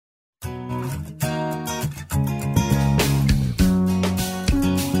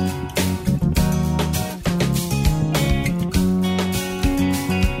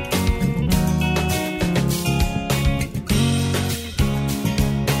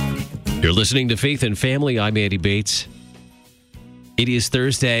You're listening to Faith and Family. I'm Andy Bates. It is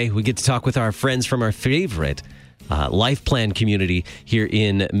Thursday. We get to talk with our friends from our favorite Life Plan community here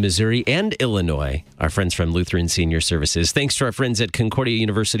in Missouri and Illinois, our friends from Lutheran Senior Services. Thanks to our friends at Concordia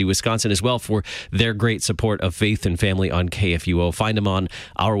University, Wisconsin as well for their great support of Faith and Family on KFUO. Find them on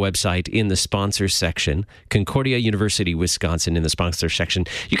our website in the sponsors section, Concordia University, Wisconsin in the sponsors section.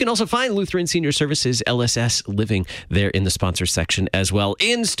 You can also find Lutheran Senior Services, LSS Living there in the sponsors section as well.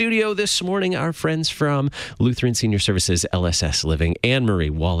 In studio this morning, our friends from Lutheran Senior Services, LSS Living,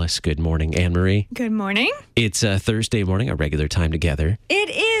 Anne-Marie Wallace. Good morning, Anne-Marie. Good morning. It's a Thursday morning, a regular time together. It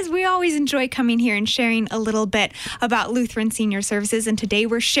is. We always enjoy coming here and sharing a little bit about Lutheran Senior Services, and today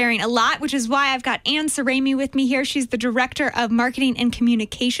we're sharing a lot, which is why I've got Anne Sarami with me here. She's the Director of Marketing and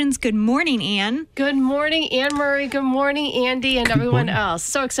Communications. Good morning, Anne. Good morning, Anne-Marie. Good morning, Andy, and everyone else.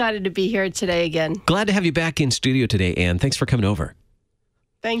 So excited to be here today again. Glad to have you back in studio today, Anne. Thanks for coming over.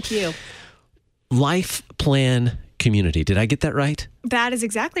 Thank you. Life Plan community. Did I get that right? That is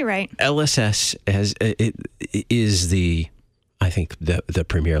exactly right. LSS is the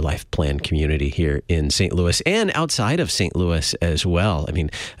premier life plan community here in St. Louis and outside of St. Louis as well. I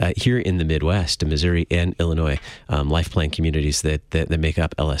mean, here in the Midwest, Missouri and Illinois, life plan communities that make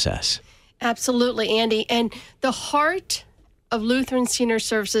up LSS. Absolutely, Andy. And the heart of Lutheran Senior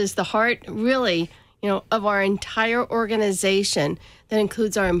Services, the heart really, of our entire organization that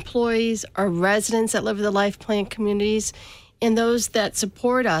includes our employees, our residents that live in the life plan communities, and those that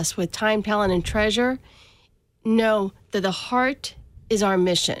support us with time, talent, and treasure, know that the heart is our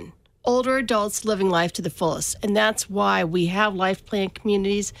mission. Older adults living life to the fullest. And that's why we have life plan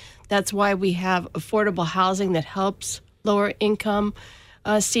communities. That's why we have affordable housing that helps lower income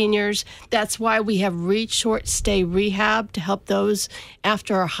seniors. That's why we have REACH short stay rehab to help those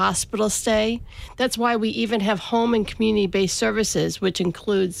after a hospital stay. That's why we even have home and community-based services, which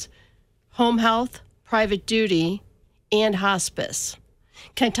includes home health, private duty, and hospice.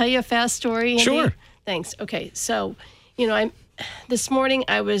 Can I tell you a fast story, Andy? Sure. Thanks. Okay, so, this morning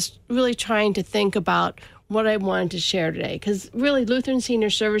I was really trying to think about what I wanted to share today, because really Lutheran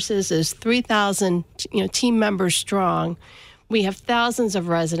Senior Services is 3,000, team members strong. We have thousands of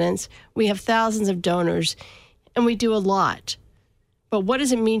residents. We have thousands of donors, and we do a lot. But what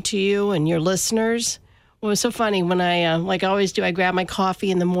does it mean to you and your listeners? Well, it's so funny when I, like I always do, I grab my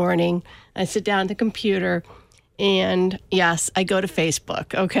coffee in the morning, I sit down at the computer, and yes, I go to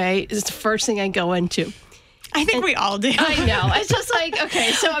Facebook, okay? It's the first thing I go into. I think we all do. I know. It's just like,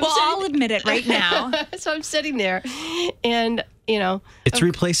 okay, so I'm I'll admit it right now. So I'm sitting there, and, It's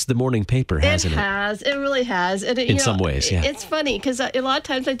replaced the morning paper, hasn't it? It has. It really has. And in some ways, yeah. It's funny because a lot of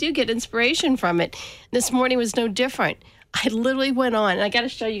times I do get inspiration from it. This morning was no different. I literally went on, and I got to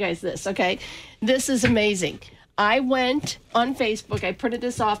show you guys this, okay? This is amazing. I went on Facebook. I printed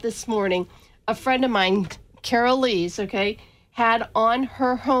this off this morning. A friend of mine, Carol Lees, okay, had on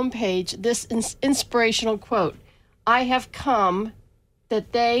her homepage this inspirational quote: "I have come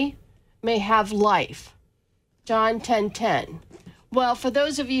that they may have life." John 10:10. Well, for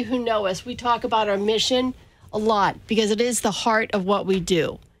those of you who know us, we talk about our mission a lot because it is the heart of what we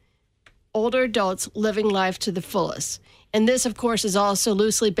do. Older adults living life to the fullest. And this, of course, is also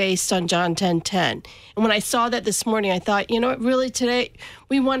loosely based on John 10:10. And when I saw that this morning, I thought, really today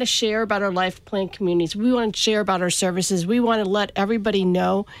we want to share about our life plan communities. We want to share about our services. We want to let everybody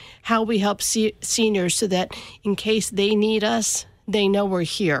know how we help seniors so that in case they need us, they know we're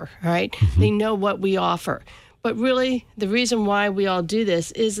here, right? Mm-hmm. They know what we offer. But really, the reason why we all do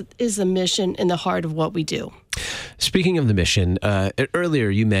this is the mission and the heart of what we do. Speaking of the mission, earlier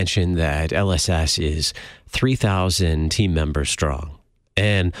you mentioned that LSS is 3,000 team members strong.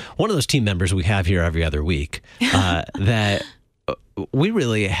 And one of those team members we have here every other week that we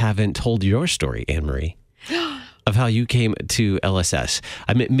really haven't told your story, Anne-Marie, of how you came to LSS.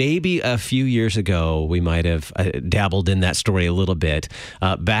 I mean, maybe a few years ago, we might have dabbled in that story a little bit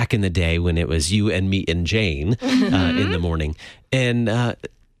back in the day when it was you and me and Jane in the morning. And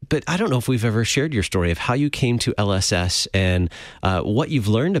but I don't know if we've ever shared your story of how you came to LSS and what you've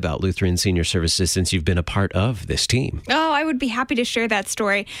learned about Lutheran Senior Services since you've been a part of this team. Oh, I would be happy to share that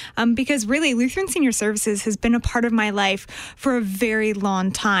story because really Lutheran Senior Services has been a part of my life for a very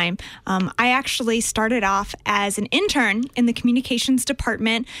long time. I actually started off as an intern in the communications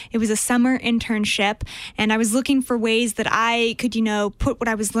department. It was a summer internship, and I was looking for ways that I could, put what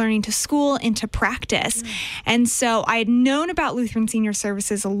I was learning to school into practice. And so I had known about Lutheran Senior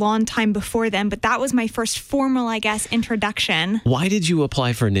Services a long time before then, but that was my first formal, I guess, introduction. Why did you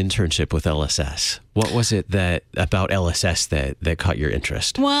apply for an internship with LSS? What was it that about LSS that caught your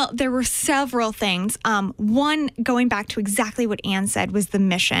interest? Well, there were several things. One, going back to exactly what Anne said, was the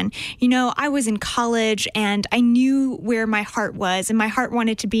mission. You know, I was in college and I knew where my heart was, and my heart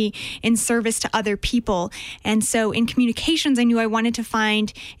wanted to be in service to other people. And so in communications, I knew I wanted to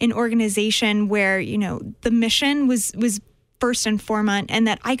find an organization where, you know, the mission was first and foremost, and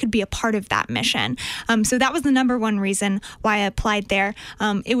that I could be a part of that mission. So that was the number one reason why I applied there.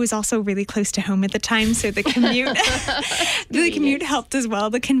 It was also really close to home at the time, so the commute, the commute helped as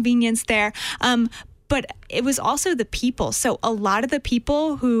well, the convenience there. But it was also the people. So a lot of the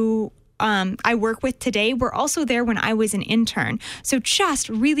people who I work with today were also there when I was an intern. So just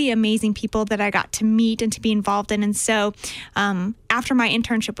really amazing people that I got to meet and to be involved in. And so after my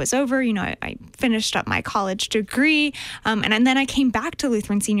internship was over, you know, I finished up my college degree, and then I came back to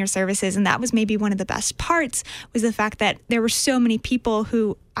Lutheran Senior Services. And that was maybe one of the best parts, was the fact that there were so many people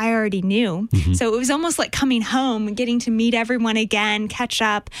who I already knew. Mm-hmm. So it was almost like coming home, getting to meet everyone again, catch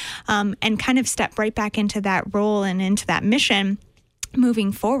up, and kind of step right back into that role and into that mission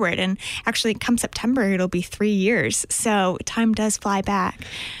moving forward. And actually, come September, it'll be 3 years. So time does fly back.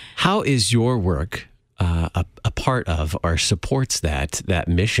 How is your work a part of or supports that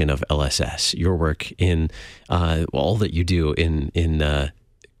mission of LSS? Your work in all that you do in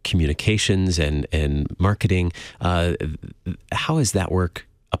communications and marketing. How is that work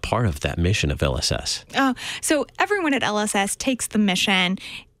a part of that mission of LSS? So everyone at LSS takes the mission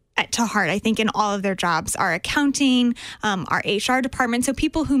to heart, I think, in all of their jobs. Our accounting, our HR department. So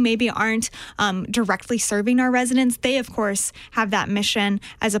people who maybe aren't directly serving our residents, they, of course, have that mission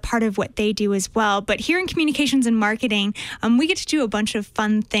as a part of what they do as well. But here in communications and marketing, we get to do a bunch of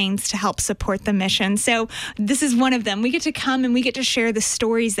fun things to help support the mission. So this is one of them. We get to come and we get to share the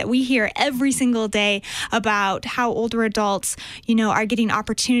stories that we hear every single day about how older adults, you know, are getting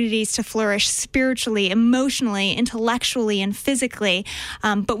opportunities to flourish spiritually, emotionally, intellectually, and physically.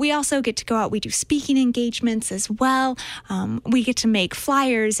 But we also get to go out. We do speaking engagements as well. We get to make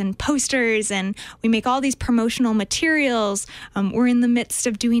flyers and posters, and we make all these promotional materials. We're in the midst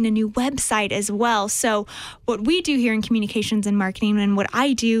of doing a new website as well. So what we do here in communications and marketing, and what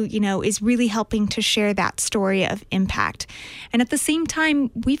I do, you know, is really helping to share that story of impact. And at the same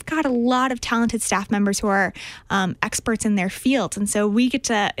time, we've got a lot of talented staff members who are experts in their fields. And so we get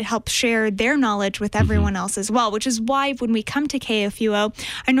to help share their knowledge with everyone else as well, which is why when we come to KFUO,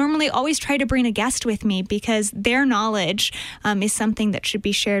 I normally always try to bring a guest with me, because their knowledge is something that should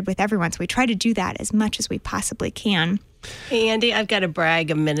be shared with everyone. So we try to do that as much as we possibly can. Hey, Andy, I've got to brag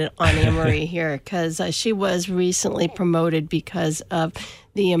a minute on Anne-Marie here, because she was recently promoted because of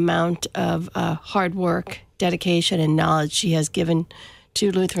the amount of hard work, dedication, and knowledge she has given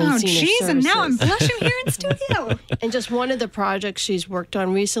to Lutheran Senior Services. And now I'm blushing here in studio. And just one of the projects she's worked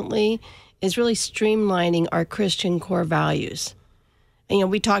on recently is really streamlining our Christian core values. And, you know,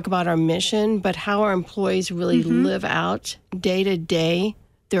 we talk about our mission, but how our employees really live out day to day,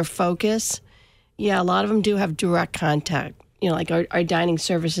 their focus. Yeah, a lot of them do have direct contact, you know, like our dining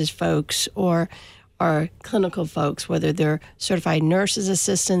services folks or our clinical folks, whether they're certified nurses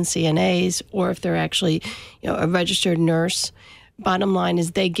assistants, CNAs, or if they're actually, you know, a registered nurse. Bottom line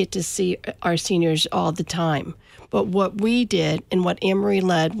is they get to see our seniors all the time. But what we did and what Anne-Marie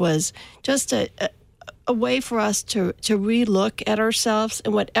led was just a way for us to relook at ourselves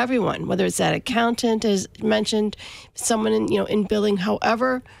and what everyone, whether it's that accountant, as mentioned, someone in, you know, in billing,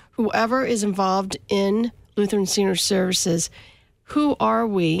 whoever is involved in Lutheran Senior Services, who are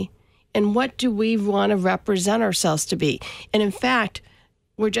we and what do we want to represent ourselves to be? And in fact,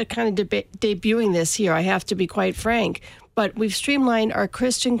 we're just kind of debuting this here. I have to be quite frank. But we've streamlined our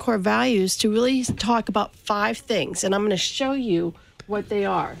Christian core values to really talk about 5 things. And I'm going to show you what they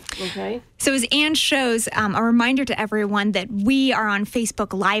are, okay? So as Anne shows, a reminder to everyone that we are on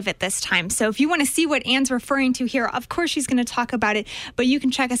Facebook Live at this time. So if you want to see what Anne's referring to here, of course she's going to talk about it, but you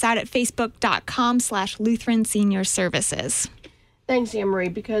can check us out at facebook.com/Lutheran Senior Services. Thanks, Anne-Marie,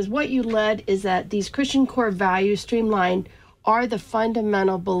 because what you led is that these Christian core values streamlined are the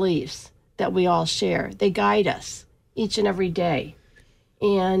fundamental beliefs that we all share. They guide us each and every day.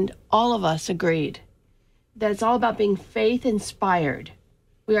 And all of us agreed that it's all about being faith-inspired.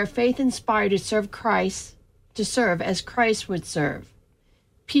 We are faith-inspired to serve Christ, to serve as Christ would serve.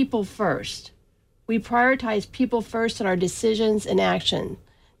 People first. We prioritize people first in our decisions and action.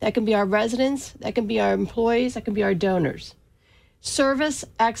 That can be our residents, that can be our employees, that can be our donors. Service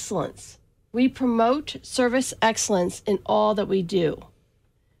excellence. We promote service excellence in all that we do.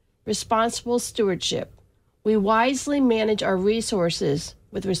 Responsible stewardship. We wisely manage our resources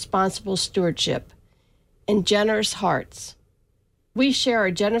with responsible stewardship and generous hearts. We share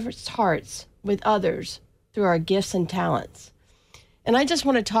our generous hearts with others through our gifts and talents. And I just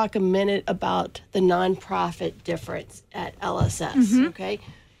want to talk a minute about the nonprofit difference at LSS, okay?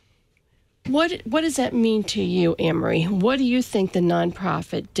 What does that mean to you, Anne-Marie? What do you think the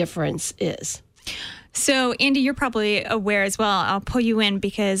nonprofit difference is? So, Andy, you're probably aware as well. I'll pull you in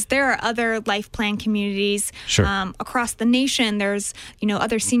because there are other life plan communities across the nation. There's,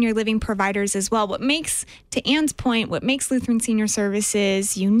 other senior living providers as well. What makes, to Anne's point, what makes Lutheran Senior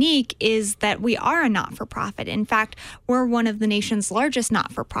Services unique is that we are a not-for-profit. In fact, we're one of the nation's largest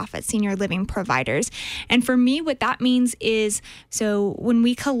not-for-profit senior living providers. And for me, what that means is, so when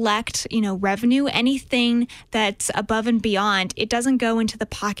we collect, revenue, anything that's above and beyond, it doesn't go into the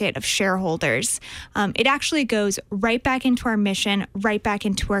pocket of shareholders. It actually goes right back into our mission, right back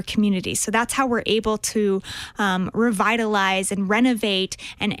into our community. So that's how we're able to revitalize and renovate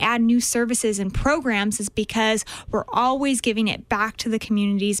and add new services and programs, is because we're always giving it back to the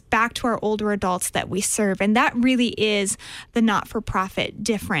communities, back to our older adults that we serve. And that really is the not-for-profit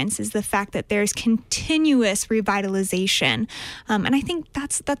difference, is the fact that there's continuous revitalization. And I think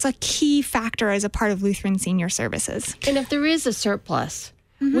that's a key factor as a part of Lutheran Senior Services. And if there is a surplus,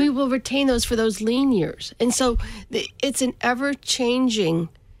 we will retain those for those lean years. And so it's an ever-changing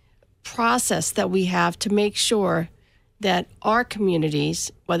process that we have to make sure that our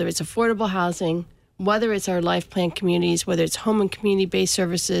communities, whether it's affordable housing, whether it's our life plan communities, whether it's home and community-based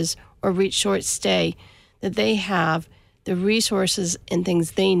services or Reach Short Stay, that they have the resources and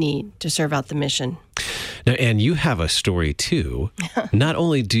things they need to serve out the mission. Now, and you have a story too. Not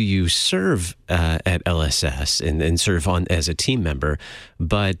only do you serve at LSS and serve on as a team member,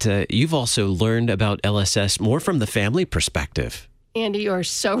 but you've also learned about LSS more from the family perspective. Andy, you're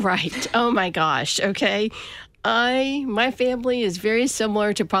so right. Oh my gosh. Okay. My family is very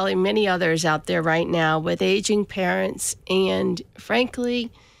similar to probably many others out there right now with aging parents. And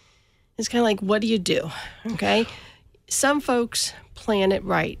frankly, it's kind of like, what do you do? Okay. Some folks plan it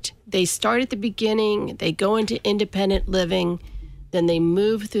right. They start at the beginning, they go into independent living, then they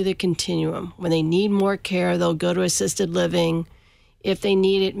move through the continuum. When they need more care, they'll go to assisted living. If they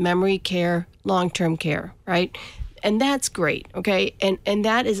need it, memory care, long-term care, right? And that's great, okay? And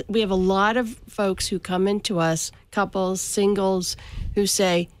that is, we have a lot of folks who come into us, couples, singles, who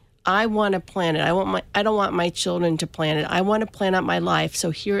say, I want to plan it. I don't want my children to plan it. I want to plan out my life,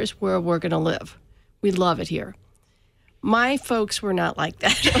 so here's where we're going to live. We love it here. My folks were not like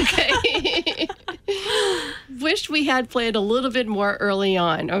that, okay? Wish we had planned a little bit more early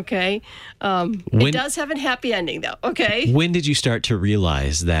on, okay? It does have a happy ending, though, okay? When did you start to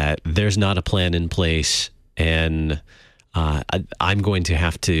realize that there's not a plan in place and I'm going to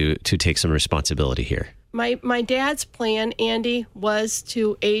have to take some responsibility here? My dad's plan, Andy, was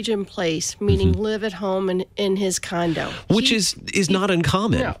to age in place, meaning live at home in his condo. Which is not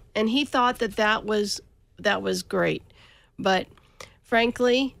uncommon. No, and he thought that was great. But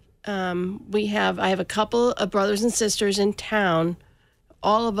frankly, I have a couple of brothers and sisters in town.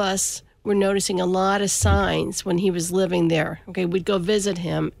 All of us were noticing a lot of signs when he was living there. Okay, we'd go visit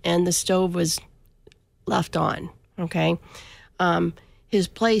him, and the stove was left on. Okay, his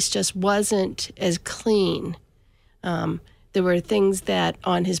place just wasn't as clean. There were things that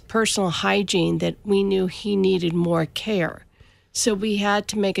on his personal hygiene that we knew he needed more care. So we had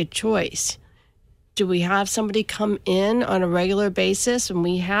to make a choice. Do we have somebody come in on a regular basis? And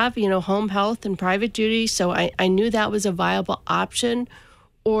we have, home health and private duty. So I knew that was a viable option.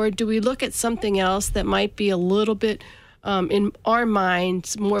 Or do we look at something else that might be a little bit, in our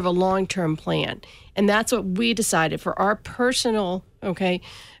minds, more of a long-term plan? And that's what we decided for our personal,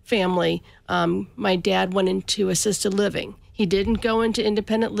 family. My dad went into assisted living. He didn't go into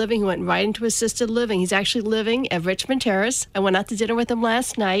independent living. He went right into assisted living. He's actually living at Richmond Terrace. I went out to dinner with him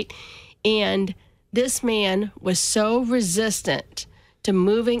last night, and this man was so resistant to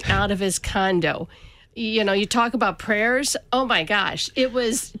moving out of his condo. You talk about prayers. Oh my gosh. It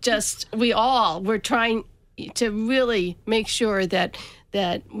was just, we all were trying to really make sure that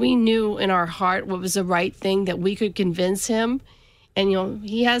we knew in our heart what was the right thing, that we could convince him. And,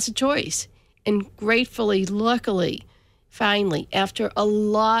 he has a choice. And gratefully, luckily, finally, after a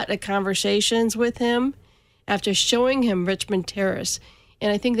lot of conversations with him, after showing him Richmond Terrace,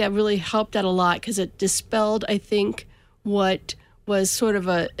 and I think that really helped out a lot because it dispelled, I think, what was sort of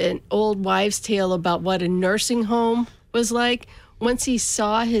an old wives' tale about what a nursing home was like. Once he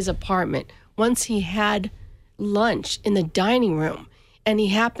saw his apartment, once he had lunch in the dining room, and he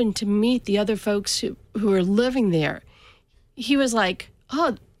happened to meet the other folks who were living there, he was like,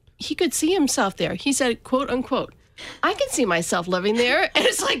 oh, he could see himself there. He said, quote unquote, I can see myself living there. And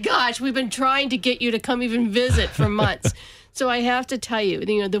it's like, gosh, we've been trying to get you to come even visit for months. So I have to tell you,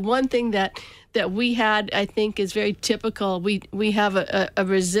 the one thing that we had, I think, is very typical. We have a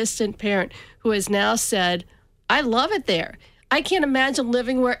resistant parent who has now said, I love it there. I can't imagine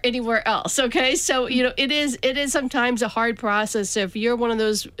living anywhere else. Okay. So, it is sometimes a hard process. So if you're one of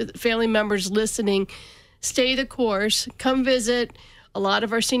those family members listening, stay the course, come visit. A lot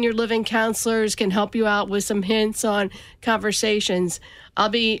of our senior living counselors can help you out with some hints on conversations. I'll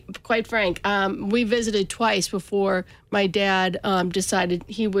be quite frank. We visited twice before my dad decided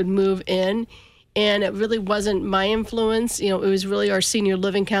he would move in. And it really wasn't my influence. It was really our senior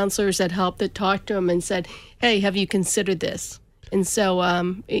living counselors that talked to him and said, hey, have you considered this? And so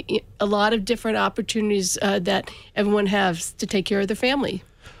a lot of different opportunities that everyone has to take care of their family.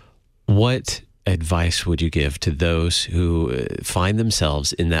 What advice would you give to those who find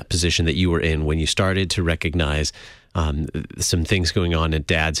themselves in that position that you were in when you started to recognize some things going on in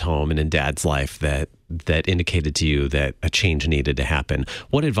Dad's home and in Dad's life that indicated to you that a change needed to happen?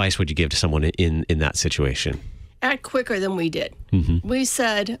 What advice would you give to someone in that situation? Act quicker than we did. Mm-hmm. We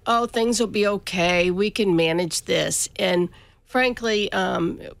said, oh, things will be okay. We can manage this. And frankly,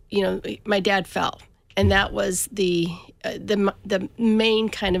 my dad fell. And that was the main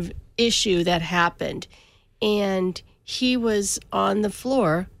kind of issue that happened. And he was on the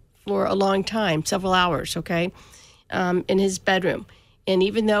floor for a long time, several hours, okay, in his bedroom. And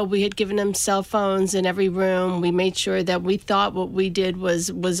even though we had given him cell phones in every room, we made sure that we thought what we did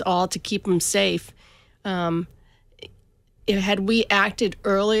was all to keep him safe. Had we acted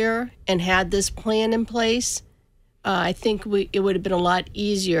earlier and had this plan in place, I think it would have been a lot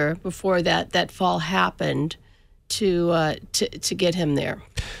easier before that fall happened to get him there.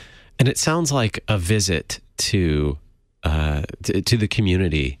 And it sounds like a visit to the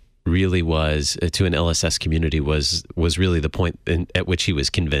community really was, to an LSS community was really the point at which he was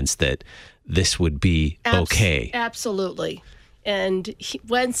convinced that this would be okay. Absolutely. And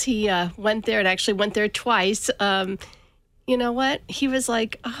once he went there, and actually went there twice, you know what? He was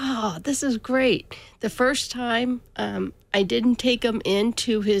like, oh, this is great. The first time, I didn't take him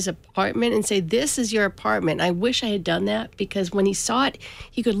into his apartment and say, this is your apartment. I wish I had done that, because when he saw it,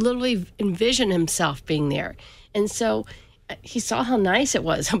 he could literally envision himself being there. And so he saw how nice it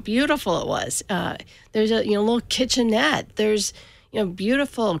was, how beautiful it was. There's a little kitchenette. There's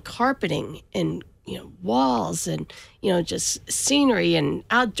beautiful carpeting and walls and just scenery and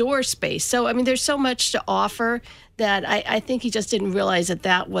outdoor space. So I mean, there's so much to offer that I think he just didn't realize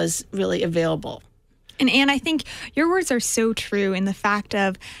that was really available. And Anne, I think your words are so true in the fact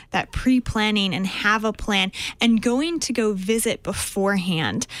of that pre-planning and have a plan and going to go visit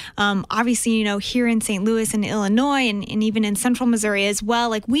beforehand. Obviously, here in St. Louis and Illinois and even in central Missouri as well,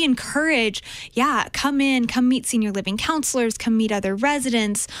 like we encourage, come meet senior living counselors, come meet other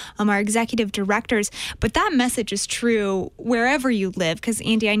residents, our executive directors. But that message is true wherever you live, because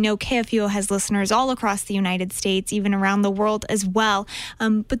Andy, I know KFUO has listeners all across the United States, even around the world as well.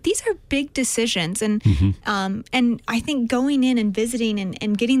 But these are big decisions, and and I think going in and visiting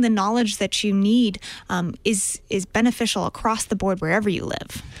and getting the knowledge that you need is beneficial across the board wherever you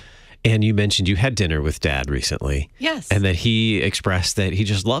live. And you mentioned you had dinner with Dad recently. Yes. And that he expressed that he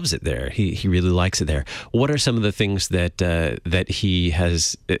just loves it there. He really likes it there. What are some of the things that he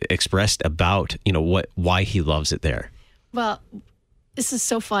has expressed about, why he loves it there? Well, this is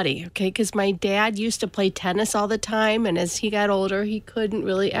so funny, okay? Because my dad used to play tennis all the time, and as he got older, he couldn't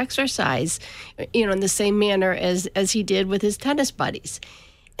really exercise, in the same manner as he did with his tennis buddies.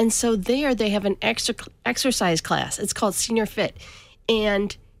 And so there they have an exercise class. It's called Senior Fit.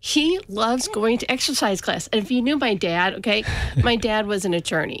 And he loves going to exercise class. And if you knew my dad, okay, my dad was an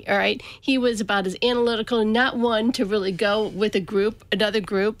attorney, all right? He was about as analytical and not one to really go with another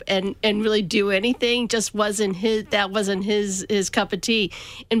group, and really do anything. Just wasn't his cup of tea.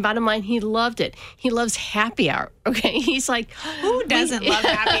 And bottom line, he loved it. He loves happy hour, okay? He's like, who doesn't love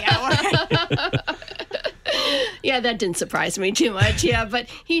happy hour? Yeah, that didn't surprise me too much. Yeah, but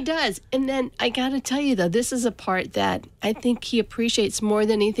he does. And then I got to tell you, though, this is a part that I think he appreciates more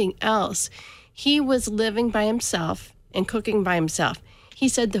than anything else. He was living by himself and cooking by himself. He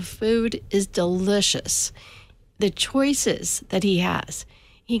said the food is delicious. The choices that he has.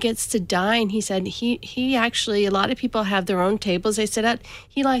 He gets to dine. He said he actually, a lot of people have their own tables they sit at.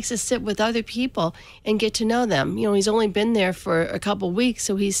 He likes to sit with other people and get to know them. He's only been there for a couple weeks,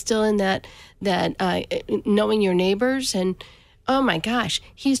 so he's still in that knowing your neighbors. And oh my gosh,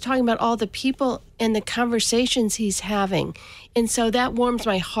 he's talking about all the people and the conversations he's having. And so that warms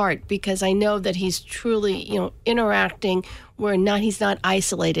my heart, because I know that he's truly, interacting where he's not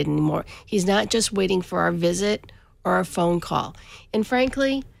isolated anymore. He's not just waiting for our visit or a phone call. And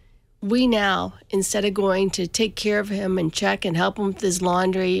frankly, we now, instead of going to take care of him and check and help him with his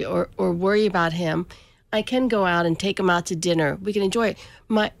laundry or worry about him, I can go out and take him out to dinner. We can enjoy it.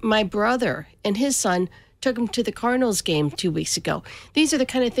 My brother and his son took him to the Cardinals game 2 weeks ago. These are the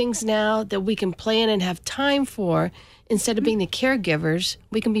kind of things now that we can plan and have time for. Instead of being the caregivers,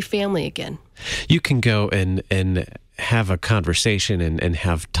 we can be family again. You can go and have a conversation and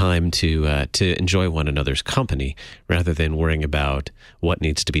have time to enjoy one another's company rather than worrying about what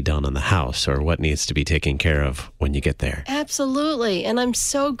needs to be done on the house or what needs to be taken care of when you get there. Absolutely. And I'm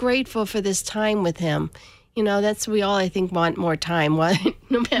so grateful for this time with him. You know, we all, I think, want more time,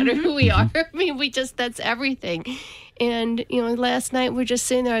 no matter who we are. I mean, that's everything. And, last night we're just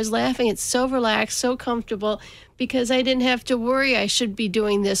sitting there, I was laughing. It's so relaxed, so comfortable, because I didn't have to worry I should be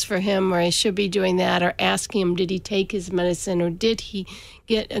doing this for him or I should be doing that, or asking him, did he take his medicine or did he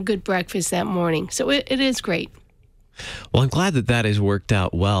get a good breakfast that morning? So it is great. Well, I'm glad that has worked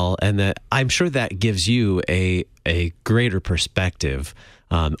out well, and that I'm sure that gives you a greater perspective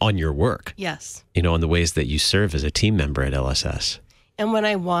on your work. Yes. On the ways that you serve as a team member at LSS. And when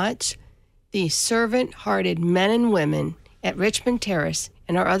I watch the servant-hearted men and women at Richmond Terrace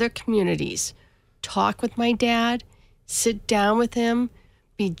and our other communities talk with my dad, sit down with him,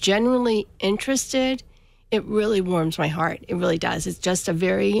 be genuinely interested, it really warms my heart. It really does. It's just a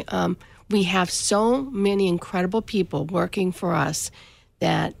very, we have so many incredible people working for us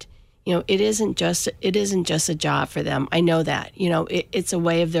that, it isn't just a job for them. I know that, it's a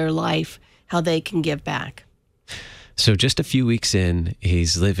way of their life, how they can give back. So just a few weeks in,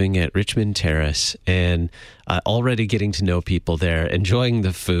 he's living at Richmond Terrace and already getting to know people there, enjoying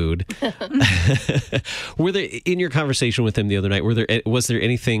the food. Were there, in your conversation with him the other night, was there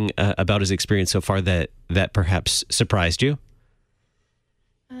anything about his experience so far that perhaps surprised you?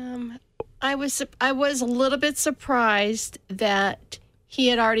 I was a little bit surprised that he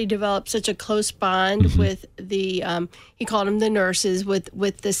had already developed such a close bond with the, he called them the nurses, with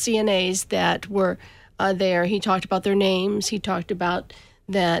the CNAs that were there. He talked about their names. He talked about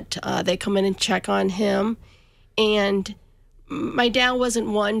that they come in and check on him. And my dad wasn't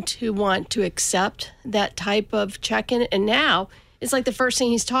one to want to accept that type of check-in. And now it's like the first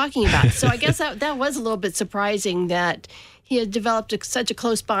thing he's talking about. So I guess that was a little bit surprising that he had developed such a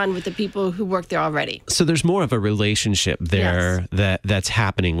close bond with the people who work there already. So there's more of a relationship there. Yes. That's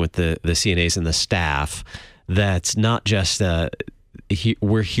happening with the CNAs and the staff. That's not just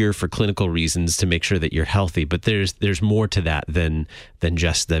we're here for clinical reasons to make sure that you're healthy, but there's more to that than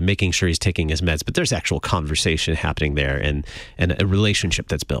just the making sure he's taking his meds. But there's actual conversation happening there and a relationship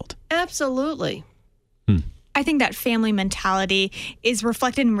that's built. Absolutely. I think that family mentality is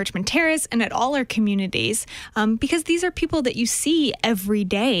reflected in Richmond Terrace and at all our communities because these are people that you see every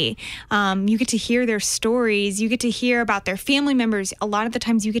day. You get to hear their stories. You get to hear about their family members. A lot of the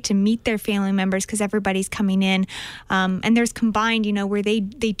times you get to meet their family members because everybody's coming in. And there's combined, where they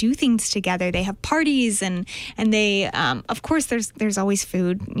do things together. They have parties and they, of course, there's always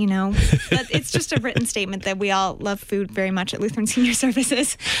food, But it's just a written statement that we all love food very much at Lutheran Senior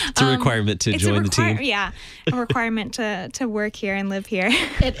Services. It's a requirement to join the team. Yeah. A requirement to work here and live here.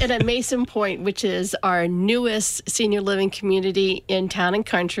 At Mason Point, which is our newest senior living community in Town and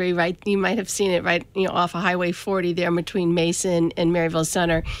Country, right? You might have seen it right, off of Highway 40 there between Mason and Maryville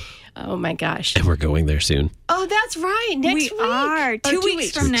Center. Oh my gosh. And we're going there soon. Oh, that's right. Next week. We are. 2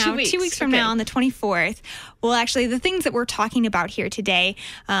 weeks from now. 2 weeks from now on the 24th. Well, actually, the things that we're talking about here today,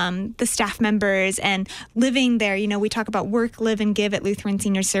 the staff members and living there, we talk about work, live, and give at Lutheran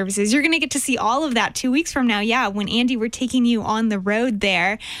Senior Services. You're going to get to see all of that 2 weeks from now. Yeah, when Andy, we're taking you on the road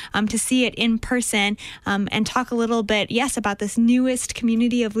there to see it in person and talk a little bit, yes, about this newest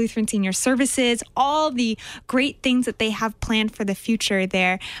community of Lutheran Senior Services, all the great things that they have planned for the future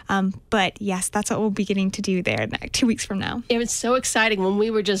there. But yes, that's what we'll be getting to do there 2 weeks from now. It was so exciting when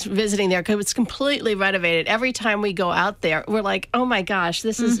we were just visiting there because it's completely renovated. Every time we go out there, we're like, oh my gosh,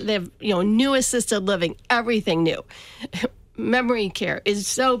 this is the new assisted living, everything new. Memory care is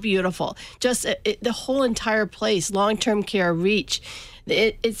so beautiful. Just the whole entire place, long-term care, reach.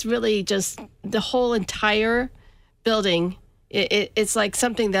 It's really just the whole entire building. It's like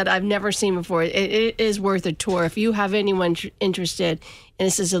something that I've never seen before. It is worth a tour. If you have anyone interested in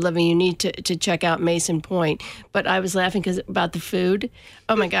assisted living, you need to check out Mason Point. But I was laughing about the food.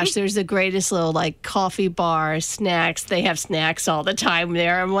 Oh my gosh, there's the greatest little coffee bar, snacks. They have snacks all the time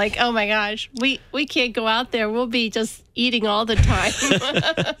there. I'm like, oh my gosh, we can't go out there. We'll be just eating all the time.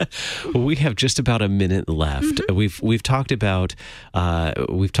 Well, we have just about a minute left. We've talked about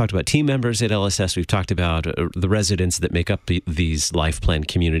team members at LSS. We've talked about the residents that make up these life plan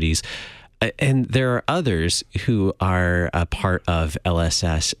communities. And there are others who are a part of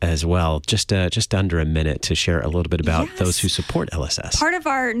LSS as well. Just under a minute to share a little bit about those who support LSS. Part of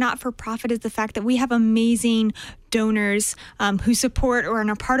our not-for-profit is the fact that we have amazing donors who support or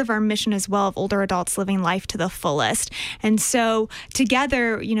are a part of our mission as well of older adults living life to the fullest. And so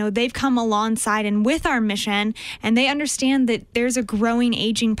together, they've come alongside and with our mission, and they understand that there's a growing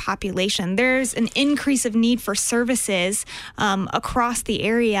aging population. There's an increase of need for services across the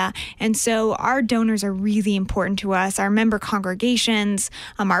area. And so our donors are really important to us. Our member congregations,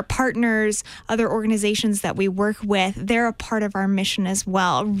 our partners, other organizations that we work with, they're a part of our mission as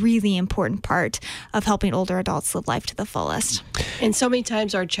well. A really important part of helping older adults live life to the fullest. And so many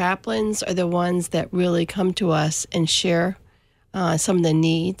times our chaplains are the ones that really come to us and share some of the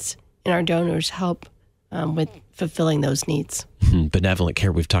needs, and our donors help with fulfilling those needs. Benevolent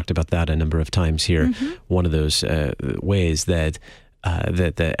care, we've talked about that a number of times here. One of those ways that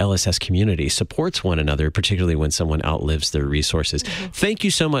the LSS community supports one another, particularly when someone outlives their resources. Thank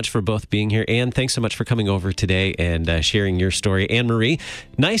you so much for both being here. Anne, thanks so much for coming over today and sharing your story. Anne Marie,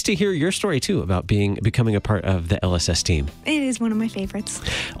 nice to hear your story too about becoming a part of the LSS team. It is one of my favorites.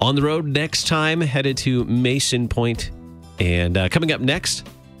 On the road next time, headed to Mason Point. And coming up next,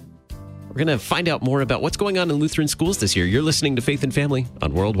 we're going to find out more about what's going on in Lutheran schools this year. You're listening to Faith and Family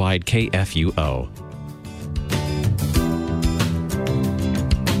on Worldwide KFUO.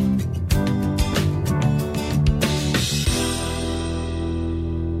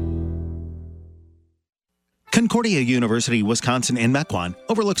 Concordia University, Wisconsin in Mequon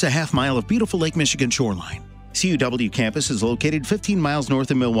overlooks a half mile of beautiful Lake Michigan shoreline. CUW campus is located 15 miles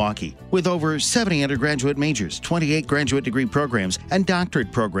north of Milwaukee, with over 70 undergraduate majors, 28 graduate degree programs, and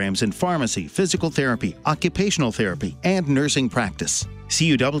doctorate programs in pharmacy, physical therapy, occupational therapy, and nursing practice.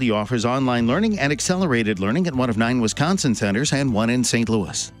 CUW offers online learning and accelerated learning at one of 9 Wisconsin centers and 1 in St.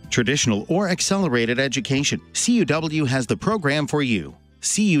 Louis. Traditional or accelerated education, CUW has the program for you.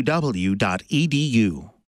 CUW.edu.